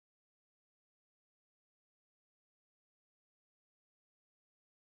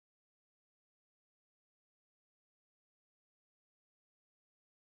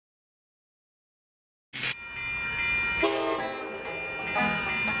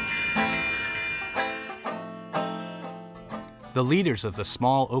The leaders of the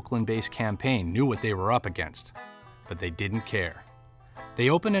small Oakland-based campaign knew what they were up against, but they didn't care. They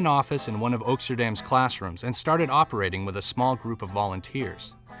opened an office in one of Oaksterdam's classrooms and started operating with a small group of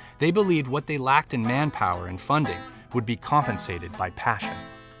volunteers. They believed what they lacked in manpower and funding would be compensated by passion.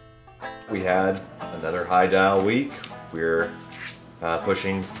 We had another high dial week. We're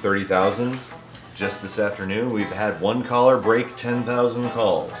pushing 30,000. Just this afternoon, we've had one caller break 10,000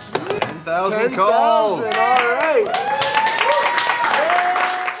 calls. 10,000 calls! All right!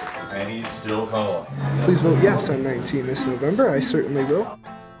 And he's still calling. Please vote yes on 19 this November. I certainly will.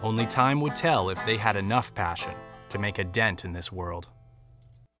 Only time would tell if they had enough passion to make a dent in this world.